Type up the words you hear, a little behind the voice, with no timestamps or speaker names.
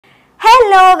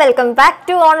Hello, welcome back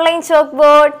to online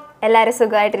chalkboard. എല്ലാവരും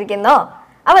സുഖമായിട്ടിരിക്കുന്നോ?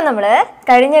 അപ്പോൾ നമ്മൾ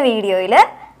കഴിഞ്ഞ വീഡിയോയിൽ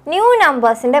ന്യൂ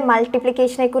നമ്പേഴ്സിന്റെ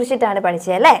മൾട്ടിപ്ലിക്കേഷനെ കുറിച്ചിട്ടാണ്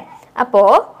പഠിച്ചത് അല്ലേ? അപ്പോൾ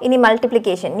ഇനി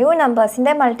മൾട്ടിപ്ലിക്കേഷൻ ന്യൂ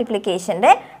നമ്പേഴ്സിന്റെ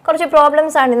മൾട്ടിപ്ലിക്കേഷന്റെ കുറച്ച്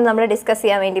പ്രോബ്ലംസ് ആണ് ഇന്ന് നമ്മൾ ഡിസ്കസ്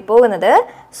ചെയ്യാൻ വേണ്ടി പോകുന്നത്.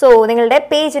 സോ നിങ്ങളുടെ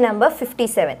പേജ് നമ്പർ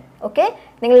 57. ഓക്കെ,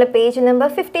 നിങ്ങളുടെ പേജ് നമ്പർ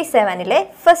 57ലെ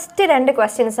ഫസ്റ്റ് രണ്ട്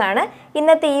ക്വസ്റ്റ്യൻസ് ആണ്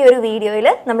ഇന്നത്തെ ഈ ഒരു വീഡിയോയിൽ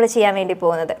നമ്മൾ ചെയ്യാൻ വേണ്ടി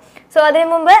പോകുന്നത്. സോ അതിനു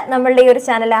മുമ്പ് നമ്മളുടെ ഈ ഒരു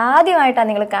ചാനൽ ആദ്യമായിട്ടാണ്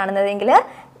നിങ്ങൾ കാണുന്നതെങ്കിൽ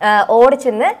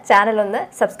ഓടിച്ചെന്ന് ചാനൽ ഒന്ന്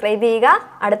സബ്സ്ക്രൈബ് ചെയ്യുക,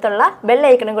 അടുത്തുള്ള ബെൽ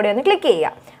ഐക്കണും കൂടി ഒന്ന് ക്ലിക്ക്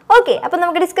ചെയ്യുക. ഓക്കെ, അപ്പോൾ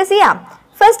നമുക്ക് ഡിസ്കസ് ചെയ്യാം.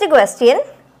 First question,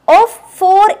 of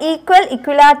 4 equal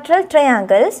equilateral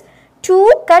triangles, 2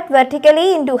 cut vertically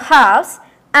into halves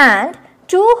and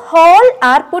 2 whole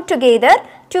are put together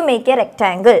to make a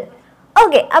rectangle.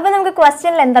 Okay, അപ്പോൾ നമുക്ക്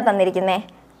ക്വസ്റ്റ്യനിൽ എന്താ തന്നിരിക്കുന്നത്?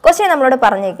 ക്വസ്റ്റ്യൻ നമ്മളോട്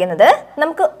പറഞ്ഞിരിക്കുന്നത്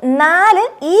നമുക്ക്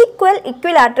 4 ഈക്വൽ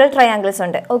ഇക്വിലാറ്ററൽ ട്രയാങ്കിൾസ്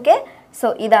ഉണ്ട്. ഓക്കെ, സോ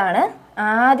ഇതാണ്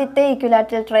ആദ്യത്തെ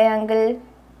equilateral triangle.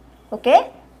 Okay,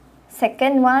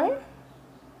 second one,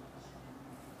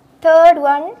 third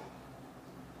one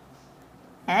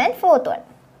and fourth one.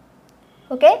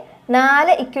 Okay,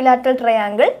 4 equilateral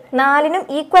triangle, 4നും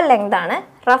equal length ആണ്,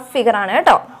 റഫ് ഫിഗർ ആണ്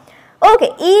കേട്ടോ. ഓക്കെ,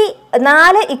 ഈ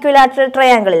 4 ഇക്വിലാറ്ററൽ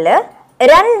ട്രയാങ്കിളിൽ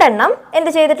 2 എണ്ണം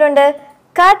എന്ത് ചെയ്തിട്ടുണ്ട്?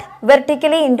 Cut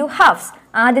vertically into halves.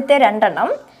 ആദ്യത്തെ 2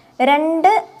 എണ്ണം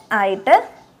 2 ആയിട്ട്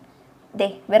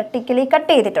വെർട്ടിക്കലി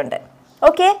കട്ട് ചെയ്തിട്ടുണ്ട്.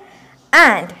 ഓക്കെ,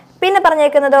 ആൻഡ് പിന്നെ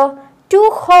പറഞ്ഞേക്കുന്നതോ 2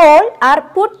 whole R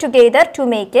puttu together to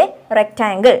make A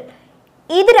rectangle.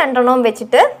 ഇത് 2 എണ്ണവും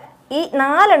വെച്ചിട്ട് ഈ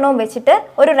 4 എണ്ണവും വെച്ചിട്ട്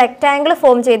ഒരു റെക്റ്റാങ്കിൾ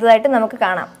ഫോം ചെയ്തതായിട്ട് നമുക്ക്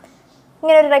കാണാം.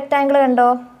 ഇങ്ങനെ ഒരു റെക്റ്റാങ്കിൾ കണ്ടോ?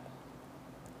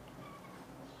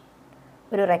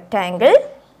 ഒരു റെക്റ്റാങ്കിൾ,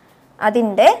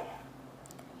 അതിൻ്റെ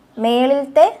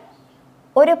മേളിലത്തെ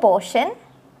ഒരു പോർഷൻ,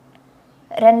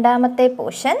 രണ്ടാമത്തെ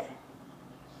പോർഷൻ,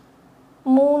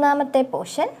 മൂന്നാമത്തെ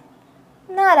പോർഷൻ,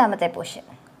 നാലാമത്തെ പോർഷൻ.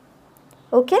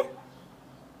 ഓക്കെ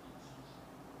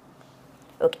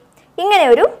ഓക്കെ, ഇങ്ങനെ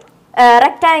ഒരു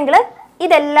റെക്റ്റാങ്കിൾ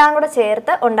ഇതെല്ലാം കൂടെ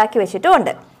ചേർത്ത് ഉണ്ടാക്കി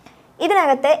വെച്ചിട്ടുമുണ്ട്.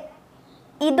 ഇതിനകത്തെ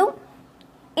ഇതും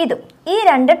ഇതും ഈ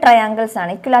 2 ട്രയാങ്കിൾസ്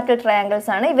ആണ്, ഇക്വിലാറ്ററൽ ട്രയാങ്കിൾസ്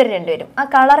ആണ് ഇവർ രണ്ടുപേരും. ആ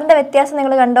കളറിൻ്റെ വ്യത്യാസം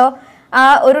നിങ്ങൾ കണ്ടോ? ആ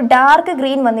ഒരു ഡാർക്ക്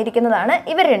ഗ്രീൻ വന്നിരിക്കുന്നതാണ്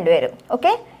ഇവർ രണ്ടുപേരും.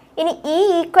 ഓക്കെ, ഇനി ഈ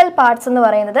ഈക്വൽ പാർട്സ് എന്ന്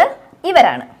പറയുന്നത്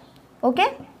ഇവരാണ്. ഓക്കെ,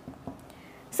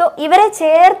 സോ ഇവരെ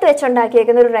ചേർത്ത്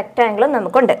വെച്ചുണ്ടാക്കിയേക്കുന്ന ഒരു റെക്റ്റാങ്കിളും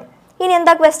നമുക്കുണ്ട്. ഇനി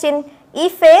എന്താ question?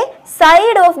 If A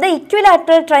side of the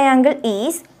equilateral triangle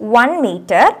is 1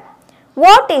 meter,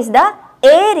 what is the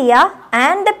area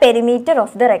and the perimeter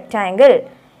of the rectangle?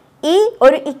 ഈ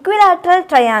ഒരു ഇക്വിലാറ്ററൽ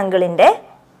ട്രയാങ്കിളിൻ്റെ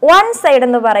 1 സൈഡ്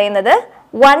എന്ന് പറയുന്നത്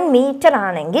 1 meter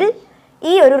ആണെങ്കിൽ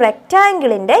ഈ ഒരു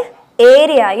റെക്റ്റാങ്കിളിൻ്റെ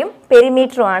ഏരിയയും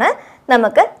പെരിമീറ്ററും ആണ്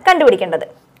നമുക്ക് കണ്ടുപിടിക്കേണ്ടത്.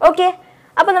 ഓക്കെ,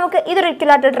 അപ്പോൾ നമുക്ക് ഇതൊരു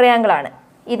ഇക്വിലാറ്ററൽ ട്രയാങ്കിൾ ആണ്.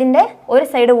 ഇതിൻ്റെ ഒരു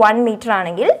സൈഡ് 1 meter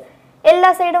ആണെങ്കിൽ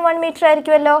എല്ലാ സൈഡും 1 meter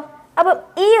ആയിരിക്കുമല്ലോ. അപ്പം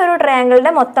ഈ ഒരു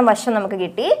ട്രയാങ്കിളിൻ്റെ മൊത്തം വശം നമുക്ക്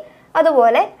കിട്ടി.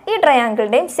 അതുപോലെ ഈ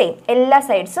ട്രയാങ്കിളിൻ്റെയും സെയിം, എല്ലാ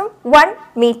സൈഡ്സും 1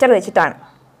 meter വെച്ചിട്ടാണ്.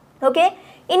 ഓക്കെ,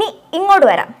 ഇനി ഇങ്ങോട്ട്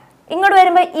വരാം. ഇങ്ങോട്ട്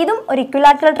വരുമ്പോൾ ഇതും ഒരു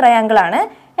ഇക്വിലാറ്ററൽ ട്രയാങ്കിൾ ആണ്.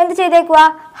 എന്ത് ചെയ്തേക്കുക?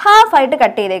 ഹാഫ് ആയിട്ട്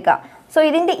കട്ട് ചെയ്തേക്കുക. സോ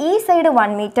ഇതിൻ്റെ ഈ സൈഡ്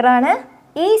 1 meter ആണ്,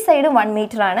 ഈ സൈഡും 1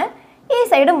 meter ആണ്, ഈ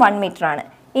സൈഡും 1 meter ആണ്.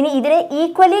 ഇനി ഇതിനെ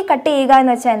ഈക്വലി കട്ട് ചെയ്യുക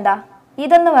എന്ന് വെച്ചാൽ എന്താ?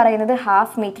 ഇതെന്ന് പറയുന്നത്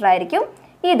 1/2 meter ആയിരിക്കും,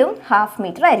 ഇതും 1/2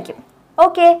 meter ആയിരിക്കും.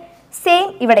 ഓക്കെ, സെയിം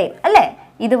ഇവിടെയും അല്ലേ?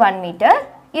 ഇത് 1 meter,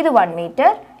 ഇത് 1 meter,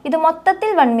 ഇത് മൊത്തത്തിൽ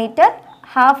 1 meter,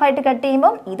 ഹാഫ് ആയിട്ട് കട്ട്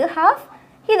ചെയ്യുമ്പം ഇത് ഹാഫ്,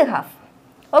 ഇത് ഹാഫ്.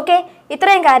 ഓക്കെ,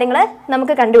 ഇത്രയും കാര്യങ്ങൾ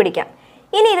നമുക്ക് കണ്ടുപിടിക്കാം.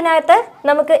 ഇനി ഇതിനകത്ത്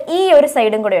നമുക്ക് ഈ ഒരു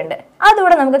സൈഡും കൂടെ ഉണ്ട്,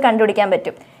 അതുകൂടെ നമുക്ക് കണ്ടുപിടിക്കാൻ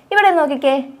പറ്റും. ഇവിടെ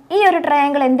നോക്കിക്കേ, ഈ ഒരു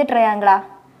ട്രയാങ്കിൾ എന്ത് ട്രയാങ്കിളാ?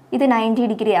 ഇത് 90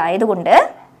 degree ആയതുകൊണ്ട്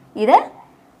ഇത്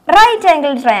റൈറ്റ്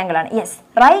ആംഗിൾ ട്രയാങ്കിൾ ആണ്. യെസ്,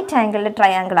 റൈറ്റ് ആംഗിൾ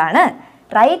ട്രയാങ്കിൾ ആണ്.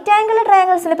 റൈറ്റ് ആംഗിൾ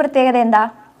ട്രയാങ്കിൾസിൻ്റെ പ്രത്യേകത എന്താ?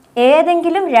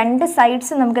 ഏതെങ്കിലും 2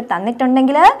 സൈഡ്സ് നമുക്ക്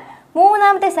തന്നിട്ടുണ്ടെങ്കിൽ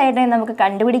മൂന്നാമത്തെ സൈഡിനെ നമുക്ക്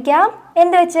കണ്ടുപിടിക്കാം.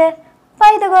 എന്ത് വെച്ച്?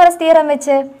 പൈതഗോറസ് തിയറം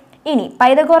വെച്ച്. ഇനി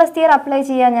പൈതഗോറസ് തിയറം അപ്ലൈ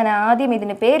ചെയ്യാൻ ഞാൻ ആദ്യം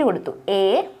ഇതിന് പേര് കൊടുത്തു, A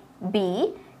B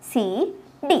C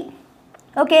D.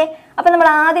 Okay, അപ്പോൾ നമ്മൾ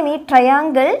ആദ്യം ഈ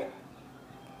ട്രയാങ്കിൾ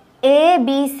എ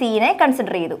ബി സിനെ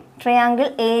കൺസിഡർ ചെയ്തു. ട്രയാങ്കിൾ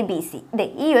എ ബി സി,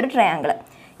 ഈ ഒരു ട്രയാങ്കിൾ,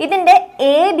 ഇതിൻ്റെ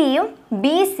എ ബിയും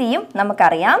ബി സിയും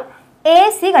നമുക്കറിയാം. എ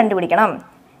സി കണ്ടുപിടിക്കണം.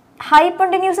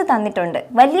 ഹൈപ്പോണ്ടന്യൂസ് തന്നിട്ടുണ്ട്,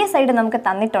 വലിയ സൈഡ് നമുക്ക്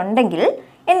തന്നിട്ടുണ്ടെങ്കിൽ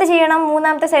എന്ത് ചെയ്യണം?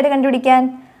 മൂന്നാമത്തെ സൈഡ് കണ്ടുപിടിക്കാൻ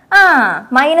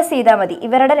മൈനസ് ചെയ്താൽ മതി.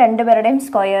 ഇവരുടെ രണ്ടുപേരുടെയും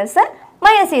സ്ക്വയേഴ്സ്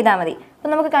മൈനസ് ചെയ്താൽ മതി. അപ്പം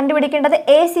നമുക്ക് കണ്ടുപിടിക്കേണ്ടത്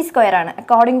എ സി സ്ക്വയർ ആണ്.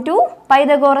 According to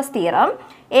Pythagoras theorem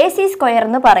A C square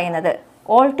എന്ന് പറയുന്നത്,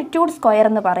 ഓൾട്ടിറ്റ്യൂഡ് സ്ക്വയർ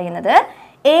എന്ന് പറയുന്നത്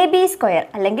എ ബി സ്ക്വയർ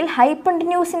അല്ലെങ്കിൽ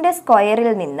ഹൈപ്പോണ്ടന്യൂസിൻ്റെ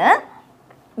സ്ക്വയറിൽ നിന്ന്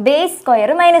ബേസ്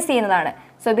സ്ക്വയർ മൈനസ് ചെയ്യുന്നതാണ്.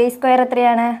 സോ ബേസ് സ്ക്വയർ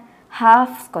എത്രയാണ്?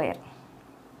 1/2 square.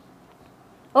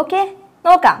 ഓക്കെ,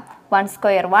 നോക്കാം. 1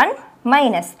 square 1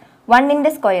 minus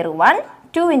 1 square 1,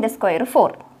 2 square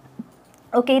 4.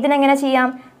 Okay, ഇതിനെങ്ങനെ ചെയ്യാം?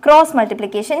 ക്രോസ്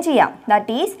മൾട്ടിപ്ലിക്കേഷൻ ചെയ്യാം.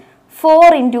 That is 4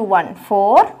 into 1,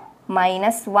 4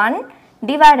 minus 1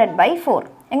 divided by 4.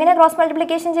 എങ്ങനെയാണ് ക്രോസ്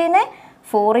മൾട്ടിപ്ലിക്കേഷൻ ചെയ്യുന്നത്?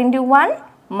 4 into 1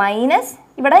 മൈനസ്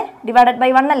ഇവിടെ ഡിവൈഡഡ് ബൈ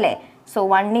 1 അല്ലേ? So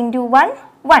 1 into 1,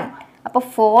 1. അപ്പോൾ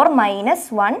 4 minus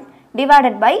 1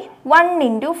 divided by 1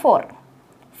 into 4,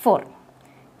 4.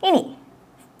 ഇനി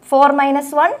 4 minus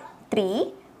 1, 3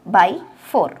 by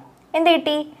 4. എന്ത്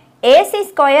കിട്ടി? എ സി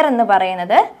സ്ക്വയർ എന്ന്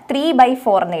പറയുന്നത് 3 by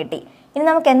 4 എന്ന് കിട്ടി. ഇനി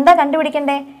നമുക്ക് എന്താ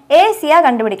കണ്ടുപിടിക്കണ്ടേ? A Zia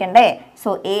കണ്ടുപിടിക്കണ്ടേ? So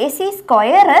A C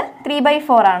square 3 by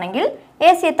 4 ആണെങ്കിൽ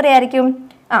എ സി എത്രയായിരിക്കും?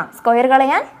 സ്ക്വയർ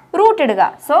കളയാൻ റൂട്ട് ഇടുക.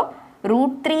 സോ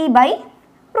 √3 by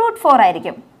 √4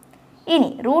 ആയിരിക്കും. ഇനി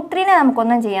 √3നെ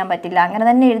നമുക്കൊന്നും ചെയ്യാൻ പറ്റില്ല, അങ്ങനെ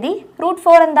തന്നെ എഴുതി.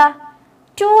 √4 എന്താ?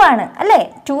 2 ആണ് അല്ലേ?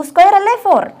 2 സ്ക്വയർ അല്ലേ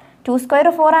 4? 2 സ്ക്വയർ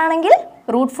 4 ആണെങ്കിൽ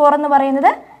 √4 എന്ന്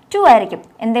പറയുന്നത് 2 ആയിരിക്കും.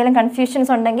 എന്തെങ്കിലും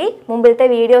കൺഫ്യൂഷൻസ് ഉണ്ടെങ്കിൽ മുമ്പിലത്തെ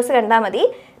വീഡിയോസ് കണ്ടാൽ മതി.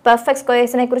 പെർഫെക്റ്റ്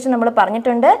സ്ക്വയേഴ്സിനെ കുറിച്ച് നമ്മൾ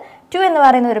പറഞ്ഞിട്ടുണ്ട്. 2 എന്ന്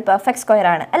പറയുന്നത് ഒരു പെർഫെക്റ്റ് സ്ക്വയർ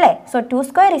ആണ് അല്ലേ? So 2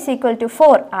 square is equal to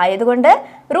 4 ആയതുകൊണ്ട്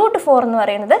 √4 എന്ന്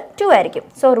പറയുന്നത് 2 ആയിരിക്കും.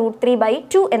 സോ √3 by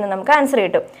 2 എന്ന് നമുക്ക് ആൻസർ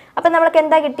കിട്ടും. അപ്പം നമ്മൾക്ക്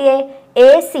എന്താ കിട്ടിയേ? എ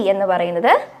സി എന്ന്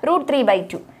പറയുന്നത് √3 by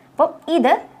 2. അപ്പോൾ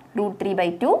ഇത് √3 by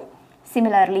 2,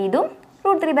 സിമിലർലി ഇതും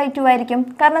 √3 by 2 ആയിരിക്കും,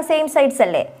 കാരണം സെയിം സൈഡ്സ്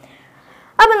അല്ലേ.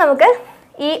 അപ്പം നമുക്ക്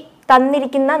ഈ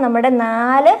തന്നിരിക്കുന്ന നമ്മുടെ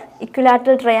 4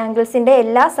 ഇക്വിലാറ്ററൽ ട്രയാങ്കിൾസിൻ്റെ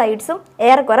എല്ലാ സൈഡ്സും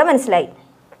ഏറെക്കുറെ മനസ്സിലായി.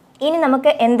 ഇനി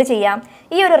നമുക്ക് എന്ത് ചെയ്യാം?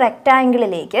 ഈ ഒരു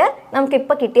റെക്റ്റാങ്കിളിലേക്ക്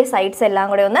നമുക്കിപ്പോൾ കിട്ടിയ സൈഡ്സ് എല്ലാം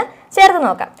കൂടെ ഒന്ന് ചേർത്ത്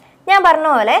നോക്കാം. ഞാൻ പറഞ്ഞ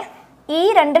പോലെ ഈ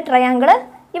 2 ട്രയാങ്കിൾ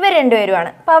ഇവർ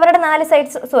രണ്ടുപേരുമാണ്. അപ്പോൾ അവരുടെ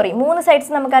 3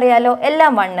 സൈഡ്സ് നമുക്കറിയാമല്ലോ,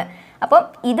 എല്ലാം 1. അപ്പം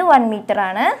ഇത് 1 മീറ്റർ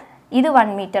ആണ്, ഇത്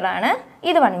 1 മീറ്റർ ആണ്,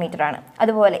 ഇത് 1 മീറ്റർ ആണ്.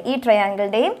 അതുപോലെ ഈ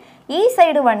ട്രയാങ്കിളുടെയും ഈ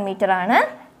സൈഡ് 1 മീറ്റർ ആണ്,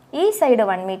 ഈ സൈഡ്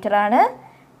 1 മീറ്റർ ആണ്,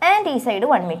 ആൻഡ് ഈ സൈഡ്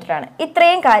 1 മീറ്റർ ആണ്.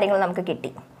 ഇത്രയും കാര്യങ്ങൾ നമുക്ക് കിട്ടി.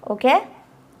 Okay,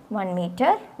 1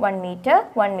 metre, 1 metre,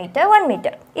 1 metre, 1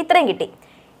 metre, ഇത്രയും കിട്ടി.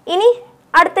 ഇനി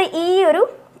അടുത്ത ഈ ഒരു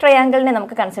ട്രയാങ്കിളിനെ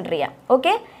നമുക്ക് കൺസിഡർ ചെയ്യാം.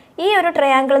 ഓക്കെ, ഈ ഒരു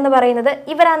ട്രയാങ്കിൾ എന്ന് പറയുന്നത്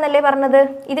ഇവരാന്നല്ലേ പറഞ്ഞത്?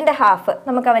 ഇതിൻ്റെ ഹാഫ്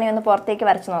നമുക്ക് അവനെ ഒന്ന് പുറത്തേക്ക്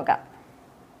വരച്ച് നോക്കാം.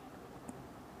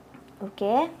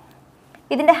 ഓക്കെ,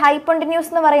 ഇതിൻ്റെ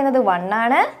ഹൈപ്പോണ്ടിന്യൂസ് എന്ന് പറയുന്നത് 1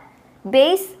 ആണ്,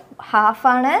 ബേസ് ഹാഫ്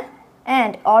ആണ്,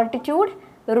 ആൻഡ് ഓൾട്ടിറ്റ്യൂഡ്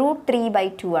 √3 by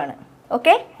 2 ആണ്.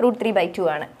 ഓക്കെ, √3 by 2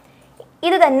 ആണ്.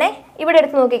 ഇത് തന്നെ ഇവിടെ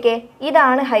എടുത്ത് നോക്കിക്കേ,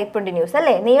 ഇതാണ് ഹൈപ്പോണ്ടിന്യൂസ്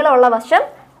അല്ലേ? നീളമുള്ള വശം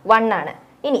 1 ആണ്.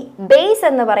 ഇനി ബേസ്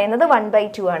എന്ന് പറയുന്നത് 1 by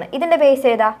 2 ആണ്. ഇതിൻ്റെ ബേസ്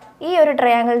ഏതാ? ഈ ഒരു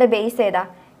ട്രയാങ്കിളിൻ്റെ ബേസ് ഏതാ?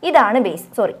 ഇതാണ്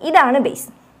ബേസ്.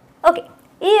 ഓക്കെ,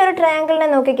 ഈ ഒരു ട്രയാങ്കിളിനെ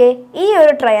നോക്കിക്കേ, ഈ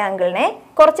ഒരു ട്രയാങ്കിളിനെ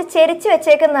കുറച്ച് ചെരിച്ച്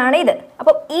വെച്ചേക്കുന്നതാണ് ഇത്.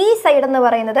 അപ്പോൾ ഈ സൈഡ് എന്ന്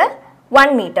പറയുന്നത്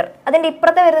 1 മീറ്റർ. അതിൻ്റെ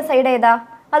ഇപ്പുറത്തെ വരുന്ന സൈഡ് ഏതാ?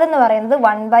 അതെന്ന് പറയുന്നത്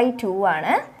 1 by 2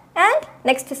 ആണ്. ആൻഡ്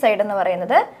നെക്സ്റ്റ് സൈഡ് എന്ന്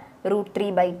പറയുന്നത് √3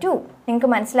 by 2. നിങ്ങൾക്ക്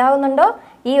മനസ്സിലാവുന്നുണ്ടോ?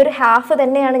 ഈ ഒരു ഹാഫ്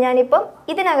തന്നെയാണ് ഞാനിപ്പം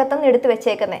ഇതിനകത്തുനിന്ന് എടുത്ത്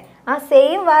വെച്ചേക്കുന്നത്. ആ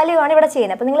സെയിം വാല്യൂ ആണ് ഇവിടെ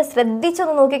ചെയ്യുന്നത്. അപ്പോൾ നിങ്ങൾ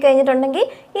ശ്രദ്ധിച്ചൊന്ന് നോക്കിക്കഴിഞ്ഞിട്ടുണ്ടെങ്കിൽ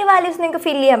ഈ വാല്യൂസ് നിങ്ങൾക്ക്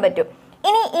ഫില്ല് ചെയ്യാൻ പറ്റും.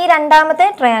 ഇനി ഈ രണ്ടാമത്തെ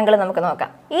ട്രയാങ്കിൾ നമുക്ക്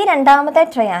നോക്കാം. ഈ രണ്ടാമത്തെ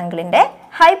ട്രയാങ്കിളിൻ്റെ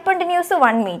ഹൈപ്പോണ്ടിന്യൂസ്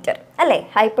 1 മീറ്റർ അല്ലേ?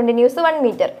 ഹൈപ്പോണ്ടിന്യൂസ് 1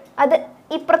 മീറ്റർ. അത്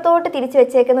ഇപ്പുറത്തോട്ട് തിരിച്ച്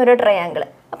വെച്ചേക്കുന്ന ഒരു ട്രയാങ്കിൾ.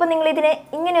 അപ്പോൾ നിങ്ങൾ ഇതിനെ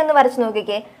ഇങ്ങനെ ഒന്ന് വരച്ച്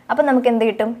നോക്കിക്കേ. അപ്പം നമുക്ക് എന്ത്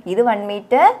കിട്ടും? ഇത് 1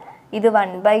 മീറ്റർ, ഇത്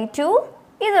 1 by 2,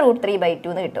 ഇത് √3 by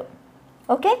 2 എന്ന് കിട്ടും.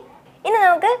 ഓക്കെ, ഇനി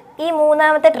നമുക്ക് ഈ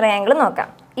മൂന്നാമത്തെ ട്രയാങ്കിൾ നോക്കാം.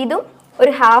 ഇതും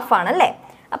ഒരു ഹാഫ് ആണല്ലേ?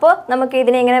 അപ്പോൾ നമുക്ക്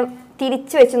ഇതിനെ ഇങ്ങനെ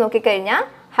തിരിച്ച് വെച്ച് നോക്കിക്കഴിഞ്ഞാൽ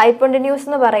ഹൈപ്പോണ്ടിന്യൂസ്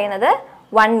എന്ന് പറയുന്നത്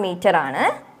 1 മീറ്റർ ആണ്.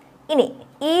 ഇനി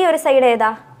ഈ ഒരു സൈഡ്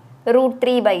ഏതാ?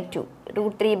 √3 by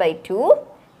 2,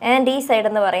 ആൻഡ് ഈ സൈഡ്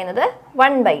എന്ന് പറയുന്നത്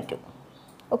 1 by 2.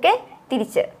 ഓക്കെ,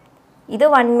 തിരിച്ച് ഇത്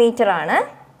 1 മീറ്റർ ആണ്.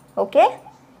 ഓക്കെ,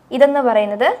 ഇതെന്ന്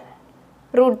പറയുന്നത്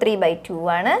 √3 by 2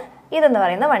 ആണ്, ഇതെന്ന്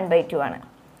പറയുന്നത് 1 by 2 ആണ്.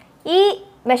 ഈ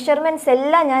മെഷർമെൻറ്റ്സ്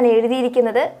എല്ലാം ഞാൻ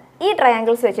എഴുതിയിരിക്കുന്നത് ഈ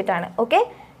ട്രയാങ്കിൾസ് വെച്ചിട്ടാണ്. ഓക്കെ,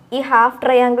 ഈ ഹാഫ്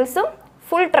ട്രയാങ്കിൾസും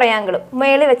ഫുൾ ട്രയാങ്കിളും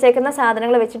മേളിൽ വെച്ചേക്കുന്ന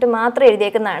സാധനങ്ങൾ വെച്ചിട്ട് മാത്രം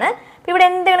എഴുതിയേക്കുന്നതാണ്. അപ്പോൾ ഇവിടെ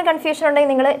എന്തെങ്കിലും കൺഫ്യൂഷൻ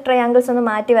ഉണ്ടെങ്കിൽ നിങ്ങൾ ട്രയാങ്കിൾസ് ഒന്ന്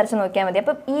മാറ്റി വരച്ച് നോക്കിയാൽ മതി.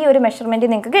 അപ്പം ഈ ഒരു മെഷർമെൻറ്റ്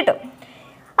നിങ്ങൾക്ക് കിട്ടും.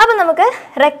 അപ്പം നമുക്ക്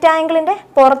റെക്റ്റാങ്കിളിൻ്റെ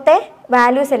പുറത്തെ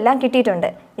വാല്യൂസ് എല്ലാം കിട്ടിയിട്ടുണ്ട്.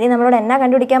 ഇനി നമ്മളോട് എന്നാ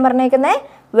കണ്ടുപിടിക്കാൻ പറഞ്ഞേക്കുന്നത്?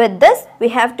 With this we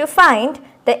have to find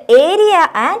the area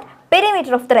and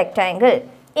perimeter of the rectangle.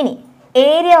 ഇനി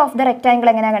ഏരിയ ഓഫ് ദ റെക്റ്റാങ്കിൾ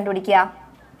എങ്ങനെയാണ് കണ്ടുപിടിക്കുക?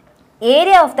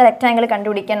 ഏരിയ ഓഫ് ദ റെക്റ്റാങ്കിൾ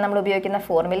കണ്ടുപിടിക്കാൻ നമ്മൾ ഉപയോഗിക്കുന്ന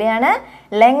ഫോർമുലയാണ്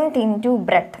length into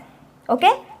breadth. Okay,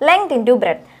 length into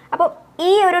breadth. അപ്പോൾ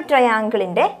ഈ ഒരു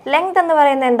ട്രയാങ്കിളിൻ്റെ ലെങ്ത് എന്ന്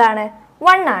പറയുന്നത് എന്താണ്?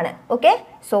 1 ആണ്. ഓക്കെ,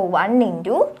 സോ 1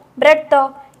 ഇൻറ്റു ബ്രെഡ്ത്തോ,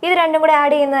 ഇത് രണ്ടും കൂടെ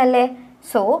ആഡ് ചെയ്യുന്നതല്ലേ?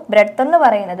 സോ ബ്രെഡ്ത്ത് എന്ന്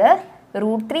പറയുന്നത്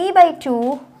 √3 by 2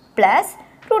 plus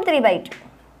 √3 by 2.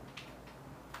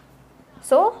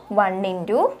 So 1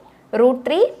 into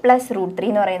 √3 plus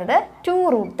 √3 എന്ന് പറയുന്നത്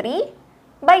 2√3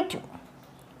 by 2.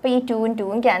 അപ്പോൾ ഈ 2ഉം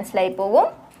 2ഉം ക്യാൻസലായി പോകും.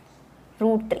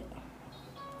 √3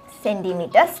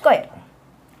 centimetre square.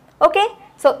 Okay,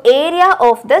 so area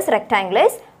of this rectangle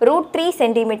is √3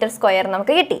 centimetre square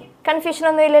നമുക്ക് കിട്ടി. കൺഫ്യൂഷൻ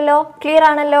ഒന്നും ഇല്ലല്ലോ, ക്ലിയർ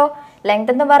ആണല്ലോ.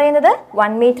 ലെങ്ത് എന്ന് പറയുന്നത്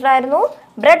 1 മീറ്റർ ആയിരുന്നു.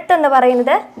 ബ്രെഡ്ത്ത് എന്ന്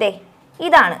പറയുന്നത് ദേ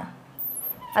ഇതാണ്,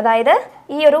 അതായത്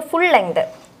ഈ ഒരു ഫുൾ ലെങ്ത്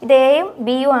ഇത് എയും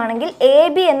ബിയും ആണെങ്കിൽ എ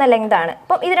ബി എന്ന ലെങ്ത് ആണ്.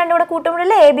 അപ്പം ഇത് രണ്ടും കൂടെ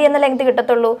കൂട്ടുമ്പോഴല്ലേ എ ബി എന്ന ലെങ്ത്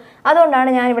കിട്ടത്തുള്ളൂ. അതുകൊണ്ടാണ്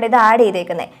ഞാൻ ഇവിടെ ഇത് ആഡ്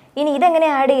ചെയ്തേക്കുന്നത്. ഇനി ഇതെങ്ങനെ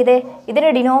ആഡ് ചെയ്തേ?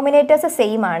 ഇതിൻ്റെ ഡിനോമിനേറ്റേഴ്സ്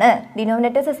സെയിം ആണ്.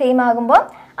 ഡിനോമിനേറ്റേഴ്സ് സെയിം ആകുമ്പോൾ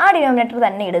ആ ഡിനോമിനേറ്റർ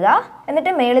തന്നെ ഇടുക,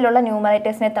 എന്നിട്ട് മേളിലുള്ള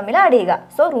ന്യൂമറേറ്റേഴ്സിനെ തമ്മിൽ ആഡ് ചെയ്യുക.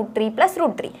 So √3 +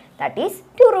 √3 that is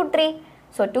 2√3.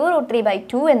 സോ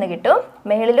 2√3/2 എന്ന് കിട്ടും.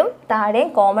 മേളിലും താഴെയും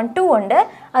കോമൺ 2 ഉണ്ട്,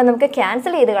 അത് നമുക്ക്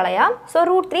ക്യാൻസൽ ചെയ്ത് കളയാം. സോ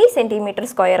 √3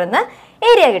 cm² എന്ന്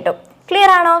ഏരിയ കിട്ടും.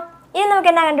 ക്ലിയർ ആണോ? ഇനി നമുക്ക്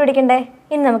എന്നാ കണ്ടുപിടിക്കണ്ടേ?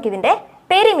 ഇനി നമുക്കിതിൻ്റെ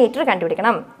പെരിമീറ്റർ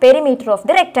കണ്ടുപിടിക്കണം. Perimeter of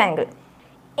the rectangle.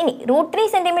 ഇനി √3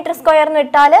 cm² എന്ന്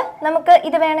ഇട്ടാൽ നമുക്ക്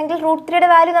ഇത് വേണമെങ്കിൽ √3യുടെ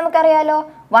വാല്യൂ നമുക്കറിയാലോ,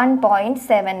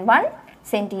 1.71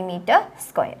 cm².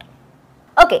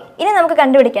 ഓക്കെ, ഇനി നമുക്ക്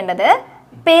കണ്ടുപിടിക്കേണ്ടത്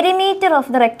പെരിമീറ്റർ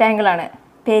ഓഫ് ദി റെക്റ്റാങ്കിൾ ആണ്.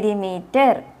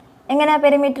 പെരിമീറ്റർ എങ്ങനെയാണ്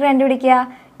പെരിമീറ്റർ കണ്ടുപിടിക്കുക?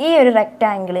 ഈ ഒരു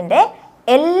റെക്റ്റാങ്കിളിൻ്റെ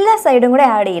എല്ലാ സൈഡും കൂടെ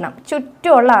ആഡ് ചെയ്യണം,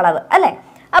 ചുറ്റുമുള്ള അളവ് അല്ലേ.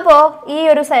 അപ്പോൾ ഈ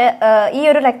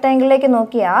ഒരു റെക്റ്റാങ്കിളിലേക്ക്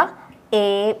നോക്കിയാൽ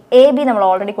എ ബി നമ്മൾ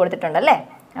ഓൾറെഡി കൊടുത്തിട്ടുണ്ടല്ലേ.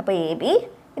 അപ്പോൾ എ ബി,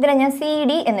 ഇതിനെ ഞാൻ സി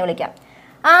ഡി എന്ന് വിളിക്കാം.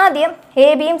 ആദ്യം എ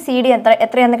ബിയും സി ഡി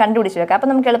എത്രയാണെന്ന് കണ്ടുപിടിച്ച് വെക്കാം. അപ്പോൾ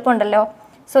നമുക്ക് എളുപ്പമുണ്ടല്ലോ.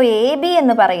 സോ എ ബി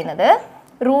എന്ന് പറയുന്നത്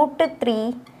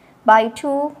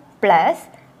 √3/2 +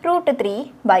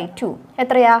 √3/2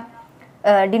 എത്രയാ?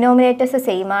 ഡിനോമിനേറ്റേഴ്സ്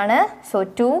സെയിം ആണ്. സോ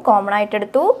 2 കോമൺ ആയിട്ട്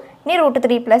എടുത്തു. ഇനി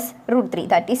 √3 + √3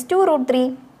 ദാറ്റ് ഈസ് 2√3.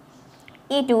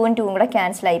 ഈ 2ഉം 2ഉം കൂടെ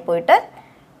ക്യാൻസൽ ആയി പോയിട്ട്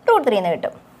 √3 എന്ന്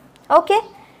കിട്ടും. ഓക്കെ,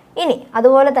 ഇനി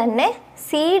അതുപോലെ തന്നെ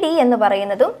സി ഡി എന്ന്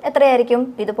പറയുന്നതും എത്രയായിരിക്കും?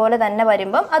 ഇതുപോലെ തന്നെ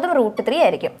വരുമ്പം അതും √3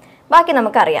 ആയിരിക്കും. ബാക്കി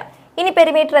നമുക്കറിയാം. ഇനി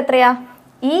പെരിമീറ്റർ എത്രയാ?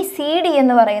 ഈ സി ഡി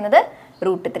എന്ന് പറയുന്നത്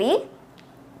 √3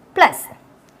 പ്ലസ്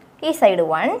ഈ സൈഡ്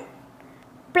 1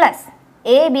 പ്ലസ്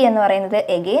എ ബി എന്ന് പറയുന്നത്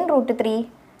എഗെയിൻ √3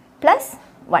 പ്ലസ്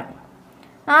 1.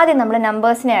 ആദ്യം നമ്മൾ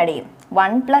നമ്പേഴ്സിനെ ആഡ് ചെയ്യും.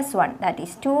 1 + 1 ദാറ്റ്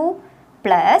ഈസ് 2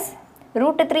 പ്ലസ്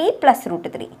 √3 +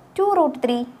 √3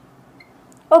 2√3.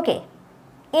 ഓക്കെ,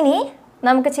 ഇനി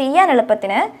നമുക്ക് ചെയ്യാൻ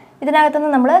എളുപ്പത്തിന്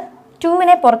ഇതിനകത്തുനിന്ന് നമ്മൾ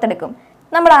 2വിനെ പുറത്തെടുക്കും.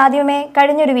 നമ്മൾ ആദ്യമേ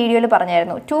കഴിഞ്ഞൊരു വീഡിയോയിൽ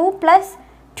പറഞ്ഞായിരുന്നു 2 +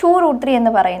 2√3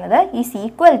 എന്ന് പറയുന്നത് ഈസ്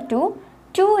ഈക്വൽ ടു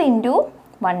 2 ×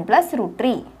 1 +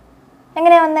 √3.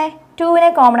 എങ്ങനെയാണ് വന്നേ? 2വിനെ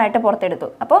കോമൺ ആയിട്ട് പുറത്തെടുത്തു.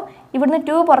 അപ്പോൾ ഇവിടുന്ന്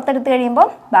 2 പുറത്തെടുത്ത് കഴിയുമ്പോൾ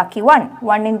ബാക്കി 1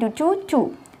 × 2 2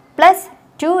 പ്ലസ്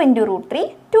 2 × √3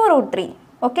 2√3.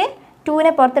 ഓക്കെ,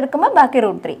 2വിനെ പുറത്തെടുക്കുമ്പോൾ ബാക്കി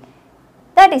 √3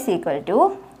 ദാറ്റ് ഈസ് ഈക്വൽ ടു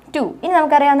 2. ഇനി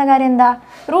നമുക്കറിയാവുന്ന കാര്യം എന്താ?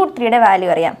 √3യുടെ വാല്യൂ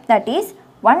അറിയാം. ദാറ്റ് ഈസ്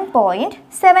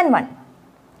 1.71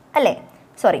 അല്ലേ?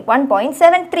 സോറി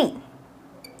 1.73.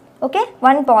 ഓക്കെ,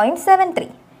 1.73.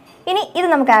 ഇനി ഇത്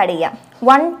നമുക്ക് ആഡ് ചെയ്യാം.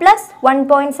 1 +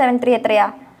 1.73 എത്രയാ?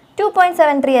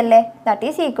 2.73 അല്ലേ? That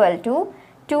is equal to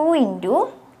 2 ×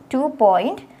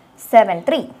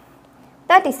 2.73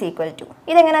 that is equal to,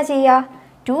 ഇതെങ്ങനെയാണ് ചെയ്യുക?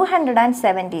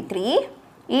 273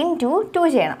 × 2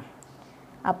 ചെയ്യണം.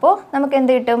 അപ്പോൾ നമുക്ക്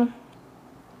എന്ത് കിട്ടും?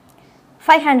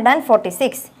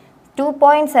 546.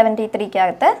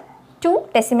 2.73ക്കകത്ത് 2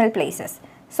 decimal places.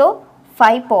 So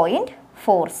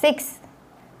 5.46.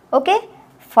 Okay,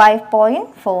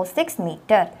 5.46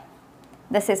 metre.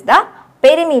 This is the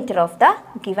perimeter of the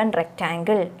given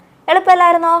rectangle.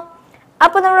 എളുപ്പമല്ലായിരുന്നോ?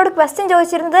 അപ്പോൾ നമ്മളോട് ക്വസ്റ്റ്യൻ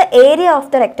ചോദിച്ചിരുന്നത് ഏരിയ ഓഫ്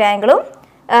ദ റെക്റ്റാങ്കിളും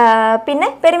പിന്നെ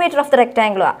perimeter of the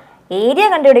റെക്റ്റാങ്കിളുമാണ്. Area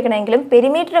കണ്ടുപിടിക്കണമെങ്കിലും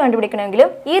perimeter കണ്ടുപിടിക്കണമെങ്കിലും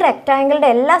ഈ റെക്റ്റാങ്കിളിൻ്റെ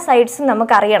എല്ലാ സൈഡ്സും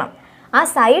നമുക്ക് അറിയണം. ആ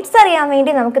സൈഡ്സ് അറിയാൻ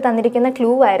വേണ്ടി നമുക്ക് തന്നിരിക്കുന്ന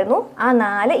ക്ലൂ ആയിരുന്നു ആ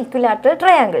 4 ഇക്വിലാറ്ററൽ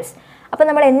ട്രയാങ്കിൾസ്. അപ്പോൾ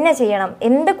നമ്മൾ എന്നെ ചെയ്യണം?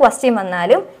 എന്ത് ക്വസ്റ്റ്യൻ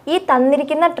വന്നാലും ഈ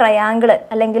തന്നിരിക്കുന്ന ട്രയാങ്കിൾ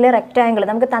അല്ലെങ്കിൽ റെക്റ്റാങ്കിൾ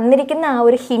നമുക്ക് തന്നിരിക്കുന്ന ആ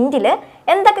ഒരു ഹിൻറ്റിൽ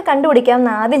എന്തൊക്കെ കണ്ടുപിടിക്കാം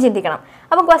എന്ന് ആദ്യം ചിന്തിക്കണം.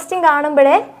 അപ്പോൾ ക്വസ്റ്റ്യൻ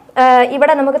കാണുമ്പോഴേ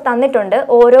ഇവിടെ നമുക്ക് തന്നിട്ടുണ്ട്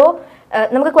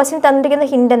നമുക്ക് ക്വസ്റ്റ്യൻ തന്നിരിക്കുന്ന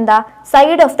ഹിൻറ്റ് എന്താ?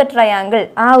 Side of the triangle.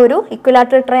 ആ ഒരു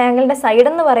ഇക്വിലാറ്ററൽ ട്രയാങ്കിളിൻ്റെ സൈഡ്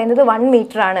എന്ന് പറയുന്നത് 1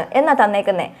 മീറ്റർ ആണ് എന്നാ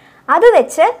തന്നേക്കുന്നത്. അത്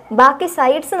വെച്ച് ബാക്കി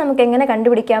സൈഡ്സ് നമുക്ക് എങ്ങനെ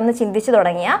കണ്ടുപിടിക്കാമെന്ന് ചിന്തിച്ച്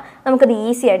തുടങ്ങിയാൽ നമുക്കത്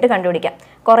ഈസി ആയിട്ട് കണ്ടുപിടിക്കാം.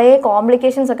 കുറേ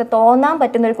കോംപ്ലിക്കേഷൻസ് ഒക്കെ തോന്നാൻ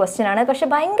പറ്റുന്ന ഒരു ക്വസ്റ്റ്യൻ ആണ്, പക്ഷെ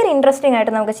ഭയങ്കര ഇൻട്രസ്റ്റിംഗ്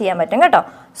ആയിട്ട് നമുക്ക് ചെയ്യാൻ പറ്റും കേട്ടോ.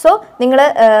 സോ നിങ്ങൾ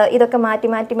ഇതൊക്കെ മാറ്റി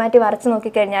മാറ്റി മാറ്റി വരച്ച്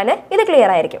നോക്കിക്കഴിഞ്ഞാൽ ഇത്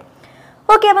ക്ലിയർ ആയിരിക്കും.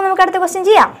 ഓക്കെ, അപ്പോൾ നമുക്ക് അടുത്ത ക്വസ്റ്റ്യൻ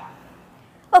ചെയ്യാം.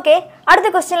 ഓക്കെ, അടുത്ത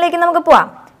ക്വസ്റ്റ്യനിലേക്ക് നമുക്ക് പോവാം.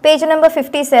 Page number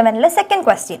 57 second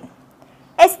question.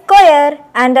 A square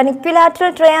and an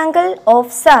equilateral triangle of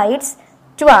sides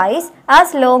twice as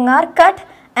long are cut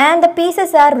and the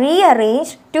pieces are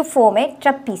rearranged to form a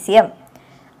trapezium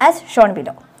as shown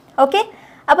below. Okay,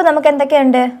 അപ്പോൾ നമുക്ക്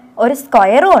എന്തൊക്കെയുണ്ട്? ഒരു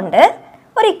സ്ക്വയറും ഉണ്ട്,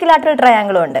 ഒരു ഇക്വിലാറ്ററൽ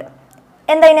ട്രയാങ്കിളും ഉണ്ട്.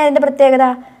 എന്താണ് അതിൻ്റെ പ്രത്യേകത?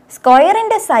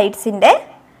 സ്ക്വയറിൻ്റെ സൈഡ്സിൻ്റെ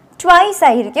ട്വൈസ്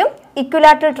ആയിരിക്കും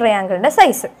ഇക്വിലാറ്ററൽ ട്രയാങ്കിളിൻ്റെ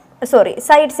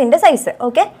സൈഡ്സിൻ്റെ സൈസ്.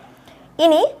 ഓക്കെ,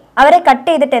 ഇനി അവരെ കട്ട്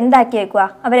ചെയ്തിട്ട് എന്താക്കിയേക്കുക?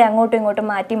 അവരെ അങ്ങോട്ടും ഇങ്ങോട്ടും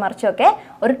മാറ്റി മറിച്ചൊക്കെ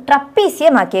ഒരു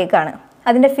ട്രപ്പീസിയം ആക്കിയേക്കാണ്.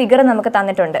 അതിൻ്റെ ഫിഗർ നമുക്ക്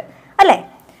തന്നിട്ടുണ്ട് അല്ലേ?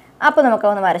 അപ്പോൾ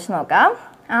നമുക്കൊന്ന് വരച്ച് നോക്കാം.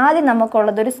 ആദ്യം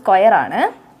നമുക്കുള്ളതൊരു സ്ക്വയറാണ്.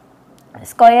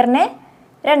 സ്ക്വയറിനെ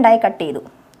 2ആയി കട്ട് ചെയ്തു.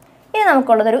 ഇനി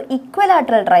നമുക്കുള്ളതൊരു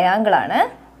ഇക്വലാറ്ററൽ ട്രയാങ്കിളാണ്.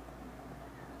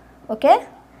 ഓക്കെ,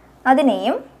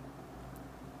 അതിനെയും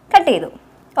കട്ട് ചെയ്തു.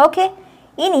 ഓക്കെ,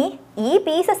 ഇനി ഈ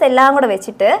പീസസ് എല്ലാം കൂടെ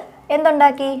വെച്ചിട്ട്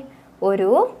എന്തുണ്ടാക്കി?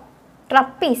 ഒരു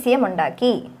ട്രപ്പീസിയം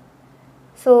ഉണ്ടാക്കി.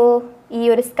 സോ ഈ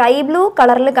ഒരു സ്കൈ ബ്ലൂ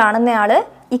കളറിൽ കാണുന്നയാൾ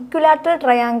ഇക്വിലാറ്ററൽ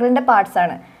ട്രയാങ്കിളിൻ്റെ പാർട്സ്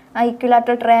ആണ്. ആ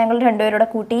ഇക്വിലാറ്ററൽ ട്രയാങ്കിൾ രണ്ടുപേരുടെ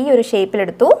കൂട്ടി ഈ ഒരു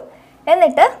ഷേപ്പിലെടുത്തു.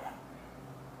 എന്നിട്ട്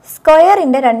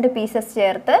സ്ക്വയറിൻ്റെ 2 പീസസ്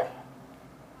ചേർത്ത്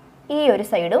ഈ ഒരു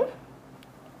സൈഡും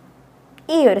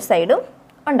ഈ ഒരു സൈഡും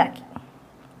ഉണ്ടാക്കി.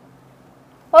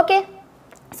 Okay,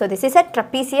 so this is A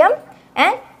trapezium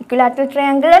and equilateral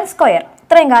triangle and square.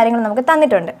 ഇത്രയും കാര്യങ്ങൾ നമുക്ക്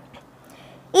തന്നിട്ടുണ്ട്.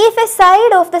 If a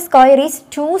side of the square is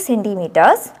 2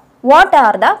 centimeters, what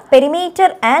are the perimeter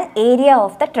and area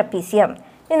of the trapezium?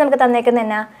 ഇനി നമുക്ക് തന്നേക്കുന്ന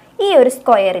എന്നാ? ഈ ഒരു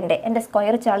സ്ക്വയറിൻ്റെ, എൻ്റെ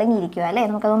സ്ക്വയർ ചളങ്ങിയിരിക്കുക അല്ലേ,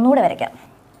 നമുക്കതൊന്നുകൂടെ വരയ്ക്കാം.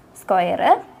 സ്ക്വയർ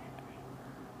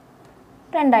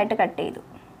 2ആയിട്ട് കട്ട് ചെയ്തു.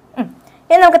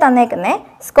 ഇനി നമുക്ക് തന്നേക്കുന്നത്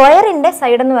സ്ക്വയറിൻ്റെ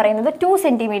സൈഡ് എന്ന് പറയുന്നത് 2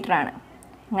 സെൻറ്റിമീറ്റർ ആണ്.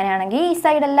 അങ്ങനെയാണെങ്കിൽ ഈ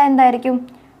സൈഡെല്ലാം എന്തായിരിക്കും?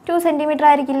 2 സെൻറ്റിമീറ്റർ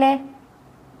ആയിരിക്കില്ലേ?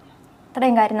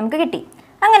 ഇത്രയും കാര്യം നമുക്ക് കിട്ടി.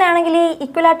 അങ്ങനെയാണെങ്കിൽ ഈ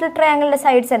ഇക്വിലാറ്ററൽ ട്രയാങ്കിളിൻ്റെ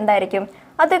സൈഡ്സ് എന്തായിരിക്കും?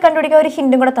 അത് കണ്ടുപിടിക്കാൻ ഒരു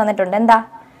ഹിൻറ്റും കൂടെ തന്നിട്ടുണ്ട്. എന്താ?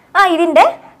 ഇതിൻ്റെ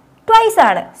ട്വൈസ്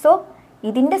ആണ്. സോ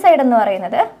ഇതിൻ്റെ സൈഡ് എന്ന്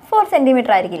പറയുന്നത് 4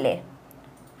 സെൻറ്റിമീറ്റർ ആയിരിക്കില്ലേ?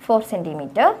 4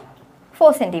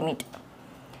 സെൻറ്റിമീറ്റർ.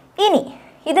 ഇനി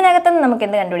ഇതിനകത്തുനിന്ന് നമുക്ക്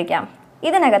എന്ത് കണ്ടുപിടിക്കാം?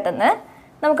 ഇതിനകത്തുനിന്ന്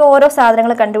നമുക്ക് ഓരോ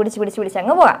സാധനങ്ങൾ പിടിച്ച്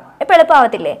അങ്ങ് പോകാം. ഇപ്പോൾ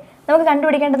എളുപ്പമാവത്തില്ലേ? നമുക്ക്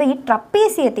കണ്ടുപിടിക്കേണ്ടത് ഈ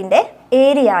ട്രപ്പീസിയത്തിൻ്റെ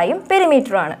ഏരിയയും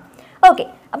പെരിമീറ്ററുമാണ്. ഓക്കെ,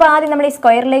 അപ്പോൾ ആദ്യം നമ്മൾ ഈ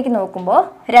സ്ക്വയറിലേക്ക് നോക്കുമ്പോൾ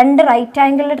 2 right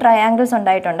angled triangles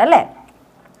ഉണ്ടായിട്ടുണ്ടല്ലേ?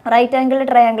 Right angled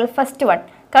triangle first one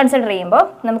consider ചെയ്യുമ്പോൾ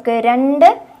നമുക്ക് 2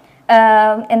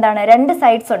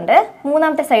 സൈഡ്സ് ഉണ്ട്.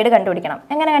 മൂന്നാമത്തെ സൈഡ് കണ്ടുപിടിക്കണം.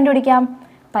 എങ്ങനെ കണ്ടുപിടിക്കാം?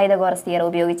 പൈതഗോറസ് തിയറം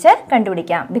ഉപയോഗിച്ച്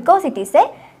കണ്ടുപിടിക്കാം. Because it is A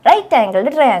right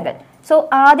angled triangle. So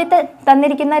ആദ്യത്തെ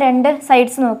തന്നിരിക്കുന്ന 2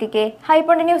 സൈഡ്സ് നോക്കിക്കേ.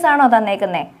 ഹൈപ്പോട്ടന്യൂസ് ആണോ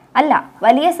തന്നേക്കുന്നത്? അല്ല,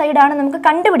 വലിയ സൈഡാണ് നമുക്ക്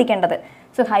കണ്ടുപിടിക്കേണ്ടത്.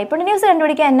 സോ ഹൈപ്പോട്ടന്യൂസ്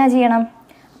കണ്ടുപിടിക്കാൻ എന്നാ ചെയ്യണം?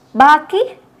 ബാക്കി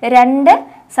 2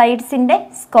 സൈഡ്സിൻ്റെ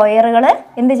സ്ക്വയറുകൾ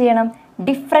എന്ത് ചെയ്യണം?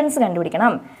 ഡിഫറൻസ്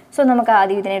കണ്ടുപിടിക്കണം. സോ നമുക്ക്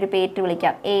ആദ്യം ഇതിനെ ഒരു പേര്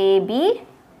വിളിക്കാം.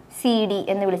 ABCD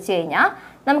എന്ന് വിളിച്ചു കഴിഞ്ഞാൽ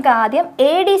നമുക്ക് ആദ്യം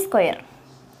AD സ്ക്വയർ,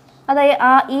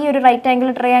 അതായത് ഈ ഒരു റൈറ്റ് ആംഗിൾ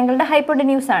ട്രയാങ്കിളിൻ്റെ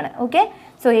ഹൈപ്പോട്ടന്യൂസ് ആണ്. ഓക്കെ,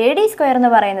 സോ AD സ്ക്വയർ എന്ന്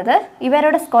പറയുന്നത്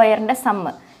ഇവരുടെ സ്ക്വയറിൻ്റെ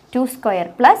സമ്മ് 2 സ്ക്വയർ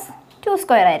പ്ലസ് 2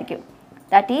 സ്ക്വയർ ആയിരിക്കും.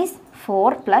 ദാറ്റ് ഈസ്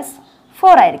 4 പ്ലസ്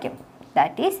 4 ആയിരിക്കും.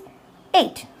 That is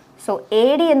 8. സോ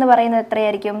AD എന്ന് പറയുന്നത്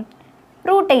എത്രയായിരിക്കും?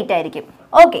 √8 ആയിരിക്കും.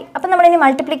 ഓക്കെ, അപ്പം നമ്മളിനി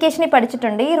മൾട്ടിപ്ലിക്കേഷനിൽ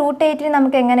പഠിച്ചിട്ടുണ്ട്. ഈ √8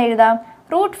 നമുക്ക് എങ്ങനെ എഴുതാം?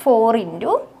 √4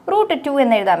 ഇൻറ്റു √2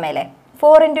 എന്ന് എഴുതാം മേലെ.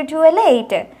 4 ഇൻറ്റു 2 അല്ലേ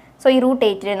 8. സോ ഈ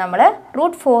 √8 നമ്മൾ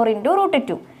 √4 ഇൻറ്റു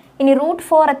 √2. ഇനി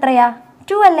 √4 എത്രയാ?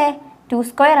 2 അല്ലേ? 2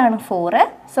 സ്ക്വയർ ആണ് 4.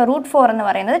 സോ √4 എന്ന്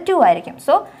പറയുന്നത് 2 ആയിരിക്കും.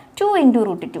 സോ 2 ഇൻറ്റു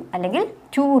 √2 അല്ലെങ്കിൽ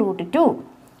 2√2.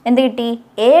 എന്ത് കിട്ടി?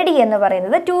 AD എന്ന്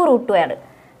പറയുന്നത് 2√2 ആണ്.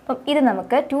 അപ്പം ഇത്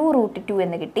നമുക്ക് 2√2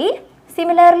 എന്ന് കിട്ടി.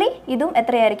 സിമിലർലി ഇതും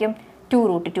എത്രയായിരിക്കും?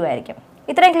 2√2 ആയിരിക്കും.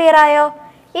 ഇത്രയും ക്ലിയർ ആയോ?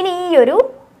 ഇനി ഈ ഒരു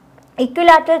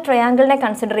ഇക്വിലാറ്ററൽ ട്രയാങ്കിളിനെ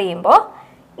കൺസിഡർ ചെയ്യുമ്പോൾ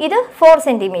ഇത് 4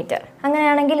 സെൻറ്റിമീറ്റർ.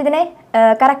 അങ്ങനെയാണെങ്കിൽ ഇതിനെ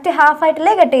കറക്റ്റ് ഹാഫ്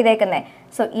ആയിട്ടല്ലേ കട്ട് ചെയ്തേക്കുന്നത്.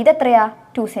 സോ ഇതെത്രയാ?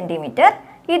 2 സെൻറ്റിമീറ്റർ.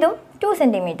 ഇതും 2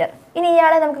 സെൻറ്റിമീറ്റർ. ഇനി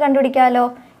ഇയാളെ നമുക്ക് കണ്ടുപിടിക്കാമല്ലോ.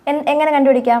 എങ്ങനെ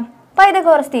കണ്ടുപിടിക്കാം?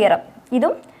 Pythagoras theorem.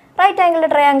 ഇതും റൈറ്റ് ആംഗിൾ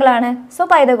ട്രയാങ്കിൾ ആണ്. സോ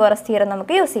പൈതഗോറസ് തിയറം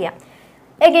നമുക്ക് യൂസ് ചെയ്യാം.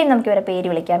 എഗെയിൻ നമുക്ക് ഇവരെ പേര്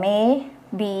വിളിക്കാം.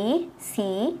 ABC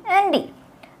and D.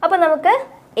 അപ്പോൾ നമുക്ക്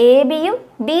ABയും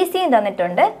BCയും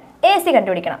തന്നിട്ടുണ്ട്. AC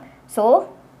കണ്ടുപിടിക്കണം. So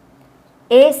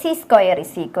AC square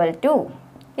is equal to,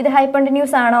 ഇത്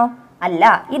ഹൈപ്പോട്ടന്യൂസ് ആണോ? അല്ല,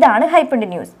 ഇതാണ്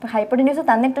ഹൈപ്പോട്ടന്യൂസ്. ഇപ്പോൾ ഹൈപ്പോട്ടന്യൂസ്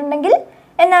തന്നിട്ടുണ്ടെങ്കിൽ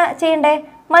എന്നാ ചെയ്യണ്ടേ?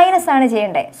 മൈനസ് ആണ്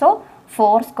ചെയ്യണ്ടേ. So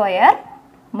 4 square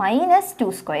minus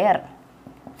 2 square.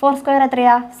 4 square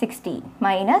എത്രയാ? 60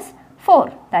 minus 4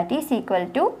 that is equal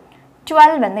to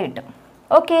 12 എന്ന് കിട്ടും.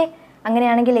 ഓക്കെ,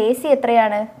 അങ്ങനെയാണെങ്കിൽ AC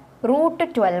എത്രയാണ്?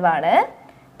 √12 ആണ്.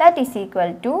 ദാറ്റ് ഈസ്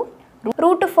ഈക്വൽ ടു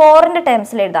 √4ൻ്റെ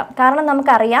ടേംസിൽ എഴുതാം. കാരണം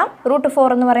നമുക്കറിയാം √4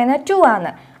 എന്ന് പറയുന്നത് 2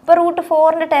 ആണ്. അപ്പോൾ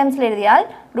 √4ൻ്റെ ടേംസിൽ എഴുതിയാൽ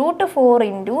 √4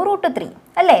 ഇൻറ്റു √3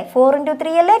 അല്ലേ? 4 ഇൻറ്റു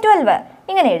 3 അല്ലേ 12.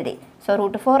 ഇങ്ങനെ എഴുതി. സോ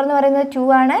 √4 എന്ന് പറയുന്നത് 2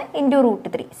 ആണ് ഇൻറ്റു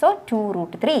 √3. സോ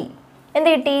 2√3. എന്ത്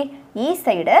കിട്ടി? ഈ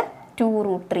സൈഡ്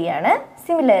 2√3 ആണ്.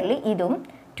 സിമിലർലി ഇതും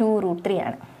 2√3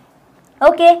 ആണ്.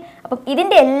 ഓക്കെ, അപ്പം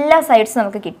ഇതിൻ്റെ എല്ലാ സൈഡ്സും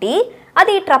നമുക്ക് കിട്ടി. അത്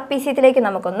ഈ ട്രപ്പീസിയത്തിലേക്ക്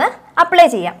നമുക്കൊന്ന് അപ്ലൈ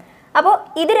ചെയ്യാം. അപ്പോൾ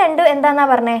ഇത് രണ്ടും എന്താണെന്നാ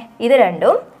പറഞ്ഞേ? ഇത്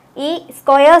രണ്ടും ഈ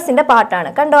സ്ക്വയേഴ്സിൻ്റെ പാർട്ടാണ്.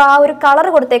 കണ്ടോ? ആ ഒരു കളർ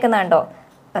കൊടുത്തേക്കുന്ന കണ്ടോ?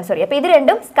 സോറി, അപ്പോൾ ഇത്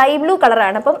രണ്ടും സ്കൈ ബ്ലൂ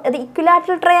കളറാണ്. അപ്പം അത്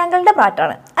ഇക്വിലാറ്ററൽ ട്രയാങ്കിളിൻ്റെ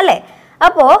പാർട്ടാണ് അല്ലേ?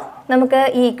 അപ്പോൾ നമുക്ക്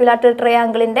ഈ ഇക്വിലാറ്ററൽ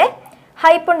ട്രയാങ്കിളിൻ്റെ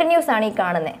ഹൈപ്പോട്ടന്യൂസ് ആണ് ഈ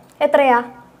കാണുന്നത്. എത്രയാ?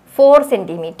 4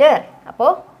 സെൻറ്റിമീറ്റർ.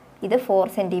 അപ്പോൾ ഇത് 4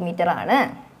 സെൻറ്റിമീറ്റർ ആണ്.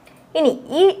 ഇനി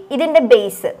ഇതിൻ്റെ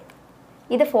ബേസ്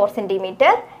ഇത് 4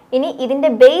 സെൻറ്റിമീറ്റർ. ഇനി ഇതിൻ്റെ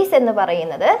ബേസ് എന്ന്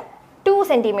പറയുന്നത് 2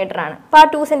 സെൻറ്റിമീറ്റർ ആണ്. അപ്പോൾ ആ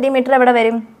 2 സെൻറ്റിമീറ്റർ എവിടെ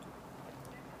വരും?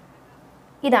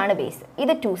 ഇതാണ് ബേസ്.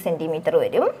 ഇത് 2 സെൻറ്റിമീറ്റർ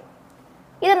വരും.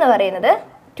 ഇതെന്ന് പറയുന്നത്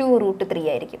 2√3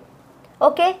 ആയിരിക്കും.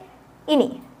 ഓക്കെ, ഇനി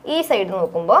ഈ സൈഡ്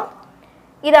നോക്കുമ്പോൾ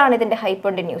ഇതാണ് ഇതിൻ്റെ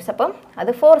ഹൈപ്പോണ്ടന്യൂസ്. അപ്പം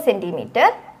അത് 4 സെൻറ്റിമീറ്റർ.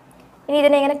 ഇനി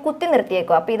ഇതിനെ ഇങ്ങനെ കുത്തി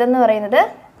നിർത്തിയേക്കും. അപ്പോൾ ഇതെന്ന് പറയുന്നത്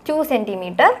 2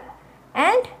 സെൻറ്റിമീറ്റർ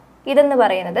ആൻഡ് ഇതെന്ന്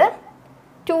പറയുന്നത്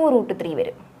 2√3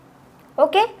 വരും.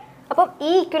 ഓക്കെ, അപ്പം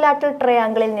ഈ ഇക്വിലാറ്ററൽ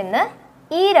ട്രയാങ്കിളിൽ നിന്ന്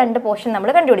ഈ 2 പോർഷൻ നമ്മൾ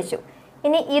കണ്ടുപിടിച്ചു.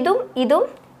 ഇനി ഇതും ഇതും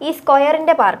ഈ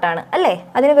സ്ക്വയറിൻ്റെ പാർട്ടാണ് അല്ലേ?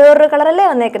 അതിന് വേറൊരു കളറല്ലേ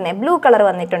വന്നേക്കുന്നത്, ബ്ലൂ കളർ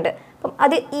വന്നിട്ടുണ്ട്. അപ്പം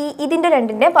അത് ഇതിൻ്റെ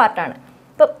രണ്ടിൻ്റെയും പാർട്ടാണ്.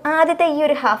 അപ്പം ആദ്യത്തെ ഈ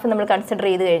ഒരു ഹാഫ് നമ്മൾ കൺസിഡർ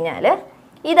ചെയ്ത് കഴിഞ്ഞാൽ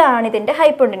ഇതാണ് ഇതിൻ്റെ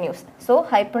ഹൈപ്പോണ്ടന്യൂസ്. സോ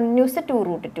ഹൈപ്പോണ്ടന്യൂസ്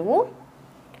 2√2.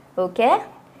 ഓക്കെ,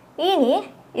 ഇനി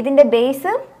ഇതിൻ്റെ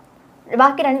ബേസ്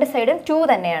ബാക്കി 2 സൈഡും 2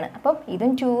 തന്നെയാണ്. അപ്പം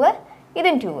ഇതും 2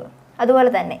 ഇതും 2. അതുപോലെ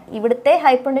തന്നെ ഇവിടുത്തെ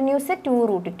ഹൈപ്പോണ്ടന്യൂസ്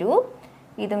 2√2,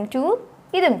 ഇതും 2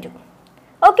 ഇതും 2.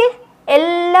 ഓക്കെ,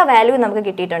 എല്ലാ വാല്യൂവും നമുക്ക്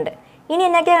കിട്ടിയിട്ടുണ്ട്. ഇനി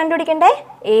എന്നൊക്കെയാണ് കണ്ടുപിടിക്കണ്ടേ?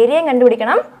 ഏരിയയും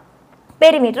കണ്ടുപിടിക്കണം,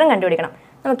 പെരിമീറ്ററും കണ്ടുപിടിക്കണം.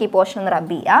 നമുക്ക് ഈ പോർഷൻ ഒന്ന്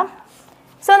റബ്ബ് ചെയ്യാം.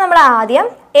 സോ നമ്മൾ ആദ്യം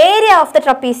ഏരിയ ഓഫ് ദ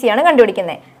ട്രപ്പീസിയാണ്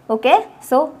കണ്ടുപിടിക്കുന്നത്. Okay,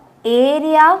 so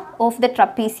area of the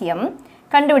trapezium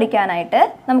കണ്ടുപിടിക്കാനായിട്ട്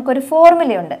നമുക്കൊരു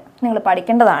ഫോർമുലയുണ്ട്, നിങ്ങൾ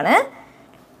പഠിക്കേണ്ടതാണ്.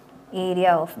 Area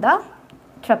of the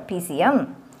trapezium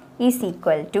is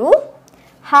equal to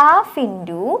half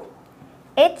into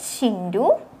h into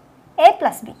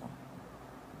a+b.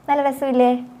 നല്ല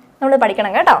രസമില്ലേ? നമ്മൾ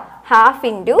പഠിക്കണം കേട്ടോ. Half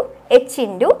into h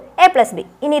into a+b.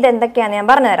 ഇനി ഇതെന്തൊക്കെയാണെന്ന് ഞാൻ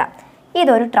പറഞ്ഞുതരാം.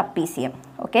 ഇതൊരു ട്രപ്പീസിയം.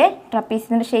 ഓക്കെ,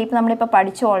 ട്രപ്പീസിയത്തിൻ്റെ ഷേപ്പ് നമ്മളിപ്പോൾ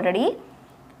പഠിച്ചു ഓൾറെഡി.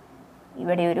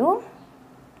 ഇവിടെ ഒരു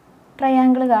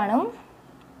ട്രയാങ്കിൾ കാണും,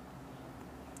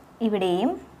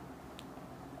 ഇവിടെയും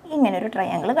ഇങ്ങനൊരു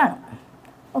ട്രയാങ്കിൾ കാണും.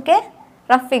 ഓക്കെ,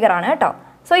 റഫ് ഫിഗർ ആണ് കേട്ടോ.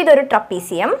 സോ ഇതൊരു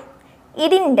ട്രപ്പീസിയം.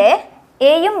 ഇതിൻ്റെ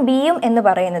എയും ബിയും എന്ന്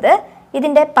പറയുന്നത്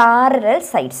ഇതിൻ്റെ പാരലൽ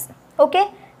സൈഡ്സ്. ഓക്കെ,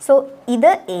 സോ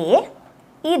ഇത് എ,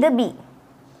 ഇത് B.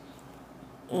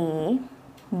 A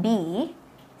B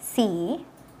C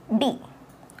D.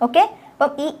 Okay,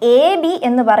 അപ്പം ഈ എ ബി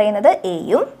എന്ന് പറയുന്നത്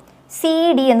എയും സി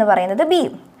ഡി എന്ന് പറയുന്നത്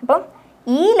ബിയും. അപ്പം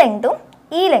ഈ ലെങ്തും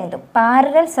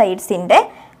പാരലൽ സൈഡ്സിൻ്റെ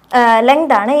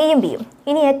ലെങ്താണ് എയും ബിയും.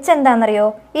 ഇനി എച്ച് എന്താണെന്നറിയോ?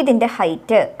 ഇതിൻ്റെ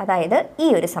ഹൈറ്റ്, അതായത് ഈ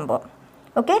ഒരു സംഭവം.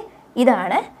 ഓക്കെ,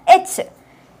 ഇതാണ് എച്ച്.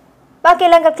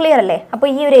 ബാക്കിയെല്ലാം ക്ലിയർ അല്ലേ? അപ്പോൾ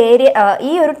ഈ ഒരു ഏരിയ,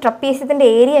 ഈ ഒരു ട്രപ്പീസിയത്തിൻ്റെ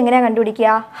ഏരിയ എങ്ങനെയാണ് കണ്ടുപിടിക്കുക?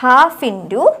 ഹാഫ്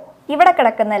ഇൻറ്റു ഇവിടെ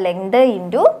കിടക്കുന്ന ലെങ്ത്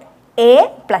ഇൻറ്റു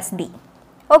a+b.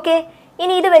 ഓക്കെ,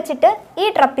 ഇനി ഇത് വെച്ചിട്ട് ഈ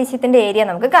ട്രപ്പീസിയത്തിൻ്റെ ഏരിയ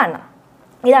നമുക്ക് കാണണം.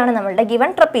 ഇതാണ് നമ്മളുടെ ഗിവൺ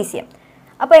ട്രപ്പീസിയം.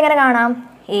 അപ്പോൾ എങ്ങനെ കാണാം?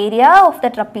 Area of the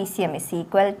trapezium is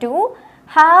equal to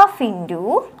half into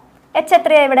H.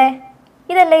 എത്രയാണ് ഇവിടെ?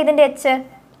 ഇതല്ലേ ഇതിൻ്റെ H?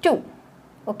 2.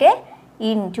 Okay,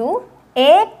 into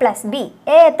a+b.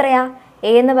 A എത്രയാ?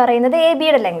 എ എന്ന് പറയുന്നത് എ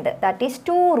ബിയുടെ ലെങ്ത്, ദാറ്റ് ഈസ്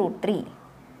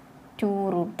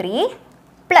 2√3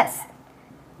 പ്ലസ്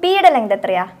ബിയുടെ ലെങ്ത്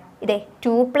എത്രയാ? ഇതേ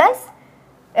 2 പ്ലസ്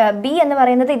ബി എന്ന്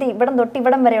പറയുന്നത് ഇത് ഇവിടം തൊട്ട്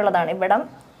ഇവിടം വരെയുള്ളതാണ്. ഇവിടം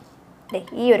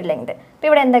ഈ ഒരു ലെങ്ത്. അപ്പോൾ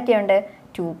ഇവിടെ എന്തൊക്കെയുണ്ട്?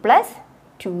 2 പ്ലസ്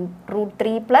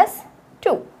 2√3 പ്ലസ്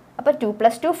 2. അപ്പോൾ 2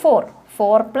 പ്ലസ് 2 4,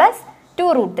 4 പ്ലസ്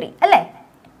 2√3 അല്ലേ?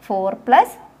 4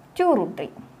 പ്ലസ്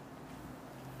 2√3.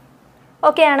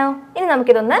 ഓക്കെ ആണോ? ഇനി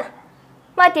നമുക്കിതൊന്ന്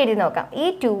മാറ്റി എഴുതി നോക്കാം. ഈ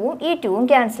 2ഉം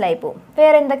ക്യാൻസലായി പോവും.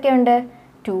 വേറെ എന്തൊക്കെയുണ്ട്?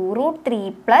 2√3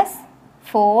 plus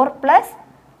 4 plus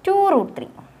 2√3,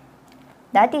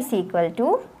 that is equal to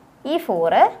ഈ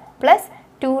 4 പ്ലസ്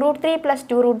 2√3 പ്ലസ്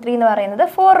 2√3 എന്ന് പറയുന്നത്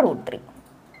 4√3.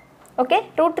 ഓക്കെ,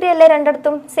 √3 അല്ലേ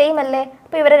രണ്ടിടത്തും സെയിം അല്ലേ?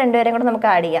 അപ്പോൾ ഇവരെ രണ്ടുപേരെയും കൂടെ നമുക്ക്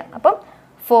ആഡ് ചെയ്യാം. അപ്പം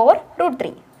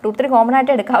 4√3 കോമൺ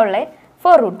ആയിട്ട് എടുക്കാവുള്ളേ,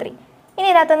 4√3. ഇനി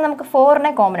ഇതിനകത്ത് നമുക്ക്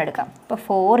 4നെ കോമൺ എടുക്കാം. അപ്പോൾ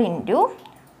 4 into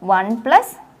 1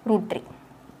 plus √3,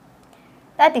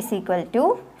 that is equal to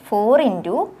 4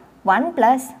 into 1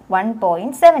 plus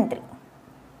 1.73.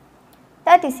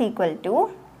 That is equal to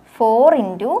 4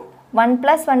 into 1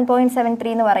 plus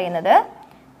 1.73 എന്ന് പറയുന്നത്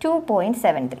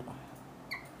 2.73.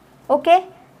 ഓക്കെ,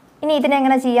 ഇനി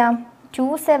ഇതിനെങ്ങനെ ചെയ്യാം?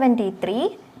 273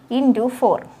 into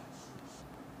 4.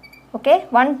 Okay,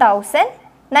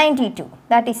 1092.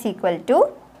 That is equal to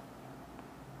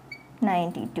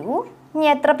 92. ഇനി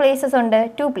എത്ര പ്ലേസസ് ഉണ്ട്?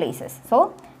 2 പ്ലേസസ്. So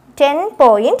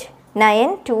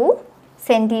 10.92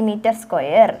 centimetre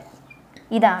square.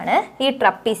 ഇതാണ് ഈ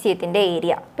ട്രപ്പീസിയത്തിൻ്റെ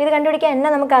ഏരിയ. അപ്പോൾ ഇത് കണ്ടുപിടിക്കാൻ എന്നാ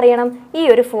നമുക്കറിയണം? ഈ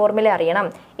ഒരു ഫോർമുല അറിയണം.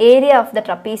 Area of the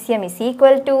trapezium is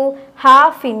equal to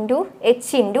half into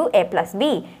H into a+b.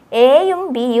 എയും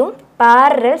ബിയും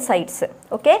പാരലൽ സൈഡ്സ്.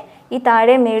 ഓക്കെ, ഈ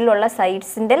താഴെ മേളിലുള്ള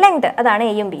സൈഡ്സിൻ്റെ ലെങ്ത്, അതാണ്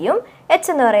എയും ബിയും. എച്ച്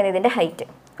എന്ന് പറയുന്നത് ഇതിൻ്റെ ഹൈറ്റ്.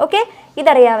 ഓക്കെ,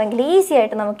 ഇതറിയാമെങ്കിൽ ഈസി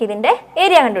ആയിട്ട് നമുക്കിതിൻ്റെ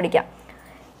ഏരിയ കണ്ടുപിടിക്കാം.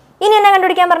 ഇനി എന്നാ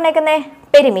കണ്ടുപിടിക്കാൻ പറഞ്ഞേക്കുന്നേ?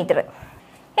 പെരിമീറ്റർ.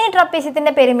 ഇനി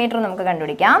ട്രപ്പീസിയത്തിൻ്റെ പെരിമീറ്റർ നമുക്ക്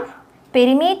കണ്ടുപിടിക്കാം.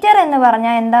 പെരിമീറ്റർ എന്ന്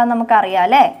പറഞ്ഞാൽ എന്താണെന്ന് നമുക്കറിയാം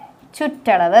അല്ലേ?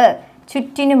 ചുറ്റളവ്,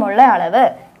 ചുറ്റിനുമുള്ള അളവ്.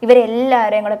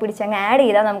 ഇവരെല്ലാവരെയും കൂടെ പിടിച്ചങ്ങ് ആഡ്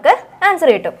ചെയ്താൽ നമുക്ക് ആൻസർ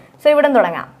കിട്ടും. സോ ഇവിടെ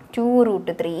തുടങ്ങാം.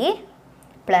 2√3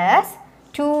 plus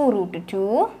 2√2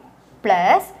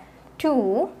 plus 2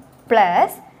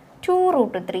 plus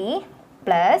 2√3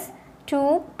 plus 2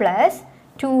 plus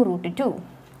 2√2.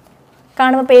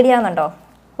 കാണുമ്പോൾ പേടിയാവുന്നുണ്ടോ?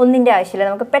 ഒന്നിൻ്റെ ആവശ്യമില്ല,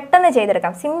 നമുക്ക് പെട്ടെന്ന്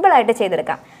ചെയ്തെടുക്കാം, സിമ്പിളായിട്ട്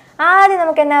ചെയ്തെടുക്കാം. ആദ്യം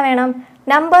നമുക്ക് എന്നാ വേണം,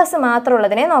 നമ്പേഴ്സ്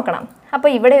മാത്രമുള്ളതിനെ നോക്കണം. അപ്പോൾ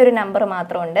ഇവിടെ ഒരു നമ്പർ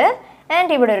മാത്രമുണ്ട്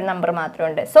ആൻഡ് ഇവിടെ ഒരു നമ്പർ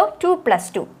മാത്രമുണ്ട്. സോ 2 +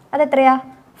 2 അതെത്രയാ,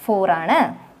 4 ആണ്.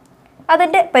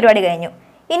 അതിൻ്റെ പരിപാടി കഴിഞ്ഞു.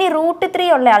 ഇനി √3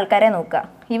 ഉള്ള ആൾക്കാരെ നോക്കുക.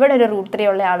 ഇവിടെ ഒരു √3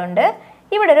 ഉള്ള ആളുണ്ട്,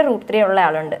 ഇവിടെ ഒരു √3 ഉള്ള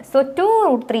ആളുണ്ട്. സോ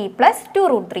 2√3 +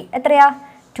 2√3 എത്രയാ,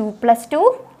 2 + 2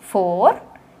 4.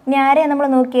 ഇനി ആരെയാ നമ്മൾ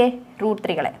നോക്കിയേ,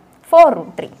 √3കളെ,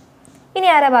 4√3. ഇനി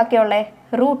ആരാ ബാക്കിയുള്ളത്,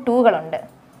 √2കളുണ്ട്.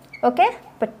 ഓക്കെ,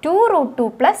 അപ്പോൾ 2√2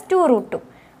 + 2√2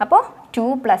 അപ്പോൾ 2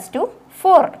 + 2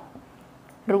 4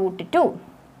 √2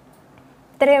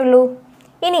 ഇത്രയേ ഉള്ളൂ.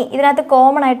 ഇനി ഇതിനകത്ത്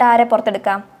കോമൺ ആയിട്ട് ആരെ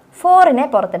പുറത്തെടുക്കാം, 4നെ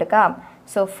പുറത്തെടുക്കാം.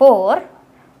 സോ 4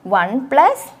 1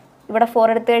 പ്ലസ് ഇവിടെ 4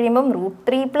 എടുത്തു കഴിയുമ്പം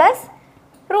 √3 +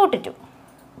 √2.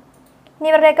 ഇനി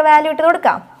ഇവരുടെയൊക്കെ വാല്യൂ ഇട്ട്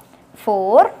കൊടുക്കാം.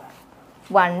 4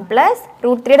 1 പ്ലസ്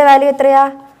 √3യുടെ വാല്യൂ എത്രയാ,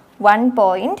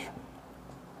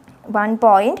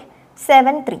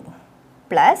 1.73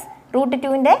 plus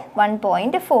 √2ൻ്റെ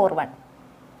 1.41.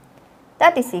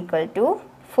 That is equal to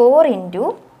 4 ×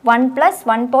 1 +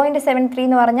 1.73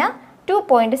 എന്ന് പറഞ്ഞാൽ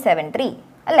 2.73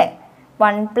 അല്ലേ.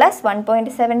 1 +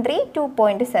 1.73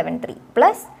 2.73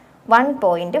 പ്ലസ്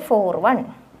 1.41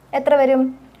 എത്ര വരും,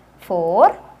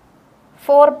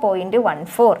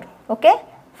 4.14. Okay,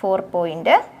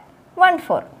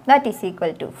 4.14. That is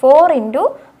equal to 4 ×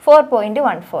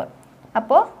 4.14.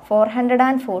 അപ്പോൾ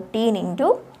 414 ×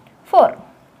 4.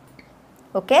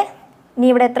 ഓക്കെ, ഇനി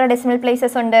ഇവിടെ എത്ര ഡെസിമൽ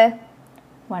പ്ലേസസ് ഉണ്ട്,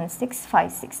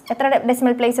 1656. എത്ര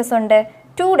ഡെസിമൽ പ്ലേസസ് ഉണ്ട്,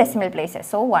 2 ഡെസിമൽ പ്ലേസസ്.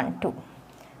 സോ 1 2.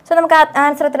 സോ നമുക്ക്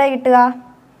ആൻസർ എത്ര കിട്ടുക,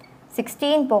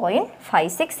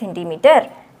 16.56 സെൻറ്റിമീറ്റർ.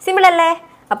 സിമ്പിൾ അല്ലേ.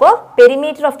 അപ്പോൾ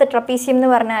പെരിമീറ്റർ ഓഫ് ദ ട്രപ്പീസിയം എന്ന്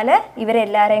പറഞ്ഞാൽ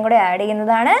ഇവരെല്ലാവരെയും കൂടെ ആഡ്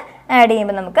ചെയ്യുന്നതാണ്. ആഡ്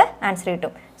ചെയ്യുമ്പോൾ നമുക്ക് ആൻസർ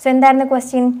കിട്ടും. സോ എന്തായിരുന്നു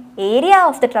question, area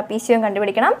of the trapezium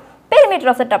കണ്ടുപിടിക്കണം, പെരിമീറ്റർ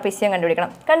ഓഫ് ദ ട്രപ്പീസിയം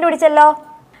കണ്ടുപിടിക്കണം. കണ്ടുപിടിച്ചല്ലോ.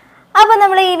 അപ്പോൾ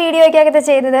നമ്മൾ ഈ വീഡിയോയ്ക്കകത്ത്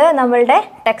ചെയ്തത് നമ്മളുടെ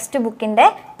ടെക്സ്റ്റ് ബുക്കിൻ്റെ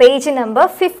പേജ് നമ്പർ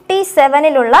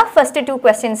 57-ലുള്ള ഫസ്റ്റ് 2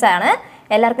 ക്വസ്റ്റ്യൻസ് ആണ്.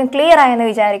 എല്ലാവർക്കും ക്ലിയർ ആയെന്ന്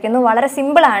വിചാരിക്കുന്നു. വളരെ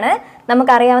സിമ്പിളാണ്.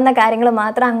 നമുക്കറിയാവുന്ന കാര്യങ്ങൾ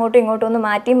മാത്രം അങ്ങോട്ടും ഇങ്ങോട്ടും ഒന്ന്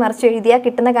മാറ്റി മറിച്ച് എഴുതിയാൽ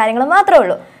കിട്ടുന്ന കാര്യങ്ങൾ മാത്രമേ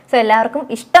ഉള്ളൂ. സോ എല്ലാവർക്കും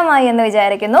ഇഷ്ടമായി എന്ന്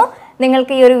വിചാരിക്കുന്നു.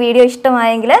 നിങ്ങൾക്ക് ഈ ഒരു വീഡിയോ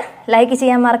ഇഷ്ടമായെങ്കിൽ ലൈക്ക്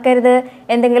ചെയ്യാൻ മറക്കരുത്.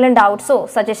 എന്തെങ്കിലും ഡൗട്ട്സോ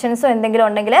സജഷൻസോ എന്തെങ്കിലും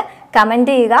ഉണ്ടെങ്കിൽ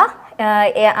കമൻറ്റ് ചെയ്യുക.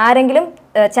 ആരെങ്കിലും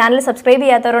ചാനൽ സബ്സ്ക്രൈബ്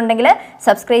ചെയ്യാത്തവരുണ്ടെങ്കിൽ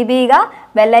സബ്സ്ക്രൈബ് ചെയ്യുക,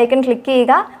 ബെല്ലൈക്കൺ ക്ലിക്ക്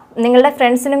ചെയ്യുക. നിങ്ങളുടെ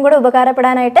ഫ്രണ്ട്സിനും കൂടെ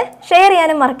ഉപകാരപ്പെടാനായിട്ട് ഷെയർ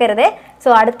ചെയ്യാനും മറക്കരുതേ. സോ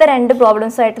അടുത്ത 2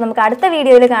 പ്രോബ്ലംസുമായിട്ട് നമുക്ക് അടുത്ത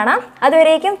വീഡിയോയിൽ കാണാം.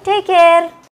 അതുവരേക്കും ടേക്ക് കെയർ.